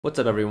What's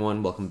up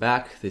everyone, welcome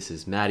back. This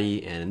is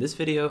Maddie, and in this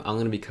video I'm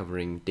going to be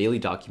covering daily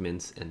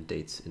documents and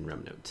dates in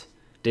RemNote.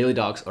 Daily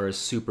docs are a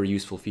super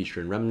useful feature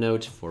in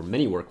RemNote for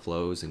many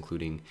workflows,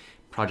 including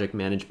project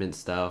management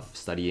stuff,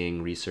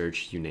 studying,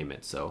 research, you name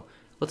it. So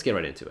let's get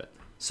right into it.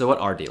 So what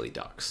are daily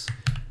docs?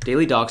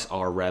 Daily docs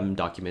are Rem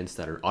documents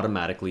that are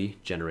automatically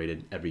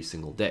generated every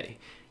single day.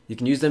 You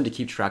can use them to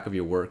keep track of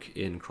your work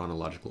in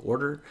chronological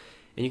order,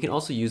 and you can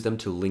also use them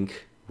to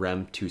link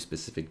Rem to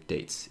specific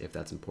dates if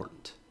that's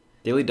important.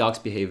 Daily docs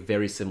behave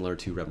very similar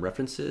to Rem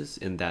references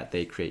in that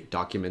they create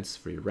documents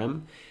for your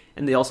Rem,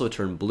 and they also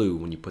turn blue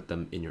when you put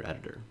them in your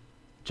editor.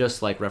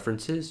 Just like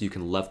references, you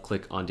can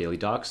left-click on daily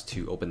docs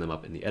to open them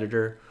up in the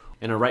editor,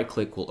 and a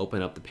right-click will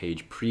open up the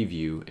page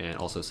preview and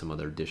also some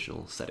other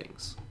additional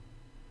settings.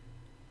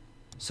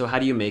 So how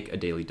do you make a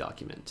daily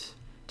document?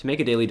 To make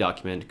a daily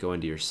document, go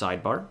into your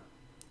sidebar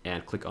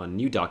and click on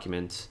New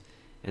Document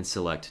and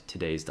select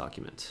today's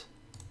document.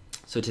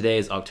 So today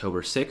is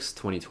October 6,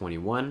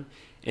 2021.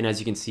 And as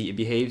you can see, it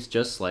behaves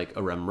just like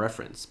a Rem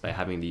reference by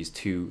having these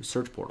two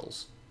search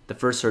portals. The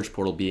first search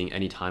portal being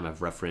anytime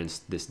I've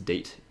referenced this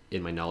date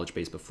in my knowledge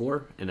base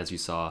before. And as you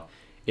saw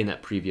in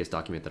that previous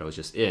document that I was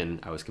just in,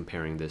 I was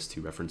comparing this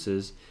to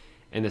references.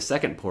 And the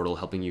second portal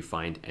helping you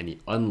find any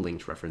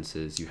unlinked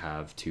references you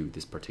have to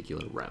this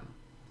particular Rem.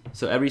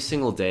 So every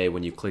single day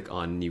when you click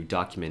on New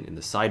Document in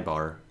the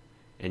sidebar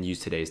and use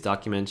today's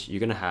document,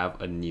 you're going to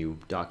have a new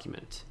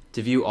document.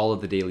 To view all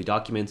of the daily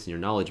documents in your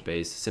knowledge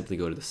base, simply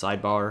go to the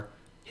sidebar,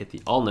 hit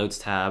the All Notes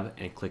tab,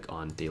 and click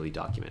on Daily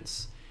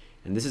Documents.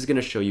 And this is going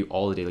to show you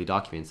all the daily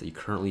documents that you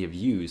currently have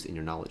used in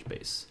your knowledge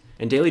base.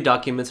 And daily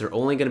documents are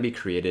only going to be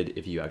created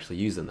if you actually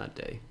use them that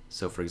day.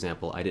 So for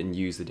example, I didn't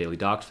use the daily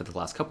docs for the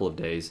last couple of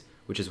days,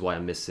 which is why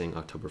I'm missing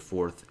October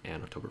 4th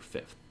and October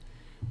 5th.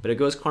 But it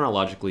goes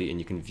chronologically, and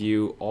you can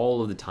view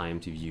all of the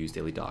times you've used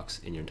daily docs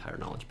in your entire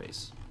knowledge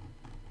base.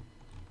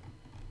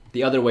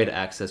 The other way to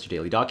access your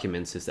daily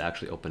documents is to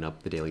actually open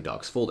up the daily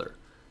docs folder.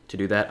 To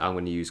do that, I'm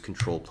going to use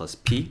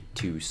Control+P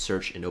to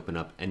search and open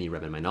up any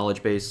Rem in my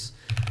knowledge base.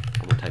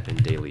 I'm going to type in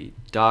daily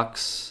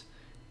docs,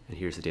 and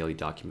here's the daily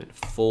document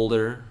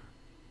folder.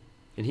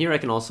 And here I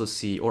can also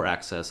see or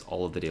access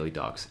all of the daily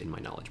docs in my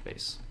knowledge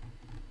base.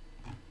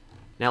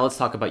 Now let's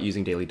talk about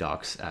using daily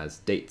docs as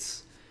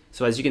dates.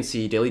 So as you can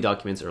see, daily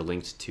documents are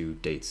linked to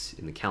dates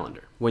in the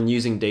calendar. When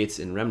using dates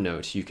in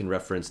RemNote, you can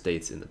reference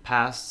dates in the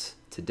past,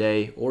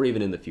 today, or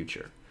even in the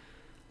future.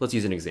 Let's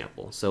use an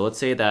example. So let's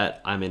say that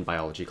I'm in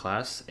biology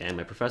class and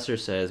my professor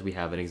says we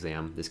have an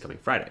exam this coming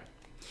Friday.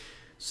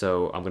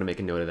 So I'm going to make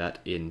a note of that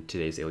in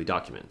today's daily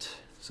document.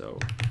 So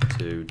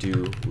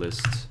to-do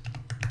list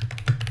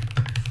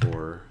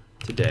for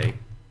today.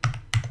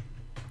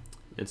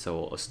 And so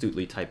we'll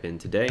astutely type in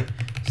today,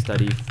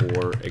 study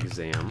for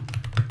exam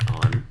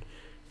on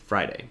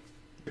Friday.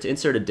 To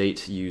insert a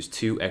date, use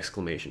 2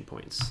 exclamation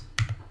points.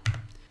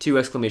 2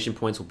 exclamation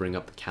points will bring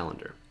up the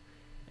calendar.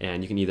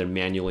 And you can either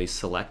manually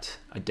select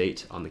a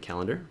date on the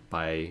calendar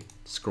by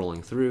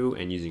scrolling through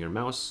and using your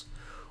mouse,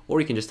 or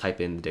you can just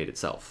type in the date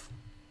itself,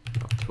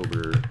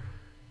 October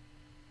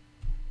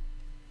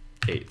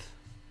 8th.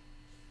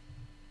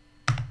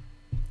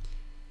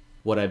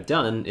 What I've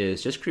done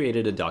is just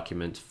created a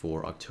document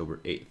for October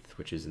 8th,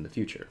 which is in the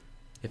future.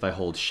 If I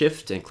hold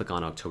Shift and click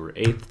on October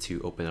 8th to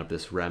open up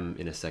this Rem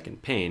in a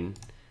second pane,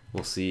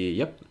 we'll see,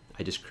 yep,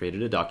 I just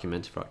created a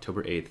document for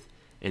October 8th,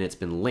 and it's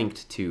been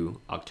linked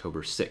to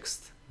October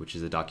 6th. Which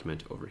is the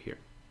document over here.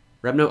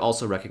 RemNote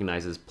also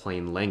recognizes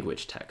plain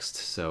language text.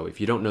 So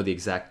if you don't know the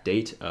exact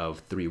date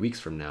of 3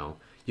 weeks from now,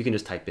 you can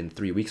just type in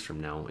 3 weeks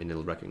from now and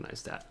it'll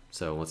recognize that.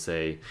 So let's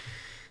say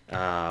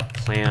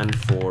plan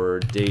for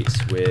dates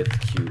with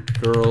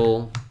cute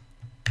girl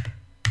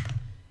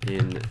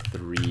in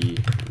 3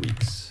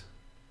 weeks.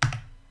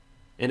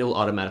 And it will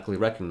automatically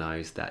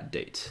recognize that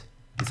date.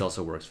 This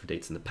also works for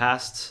dates in the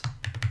past.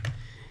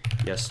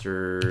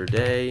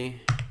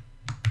 Yesterday,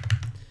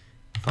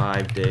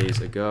 5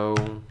 days ago,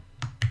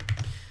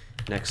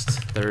 next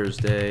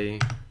Thursday,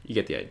 you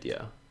get the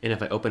idea. And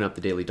if I open up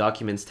the Daily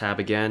Documents tab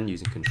again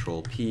using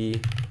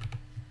Control+P,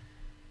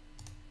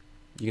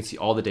 you can see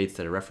all the dates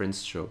that are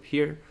referenced show up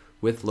here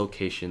with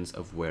locations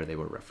of where they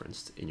were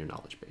referenced in your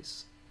knowledge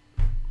base.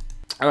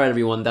 All right,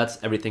 everyone, that's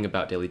everything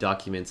about daily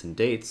documents and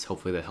dates.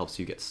 Hopefully that helps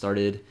you get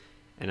started,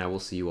 and I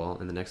will see you all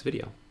in the next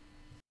video.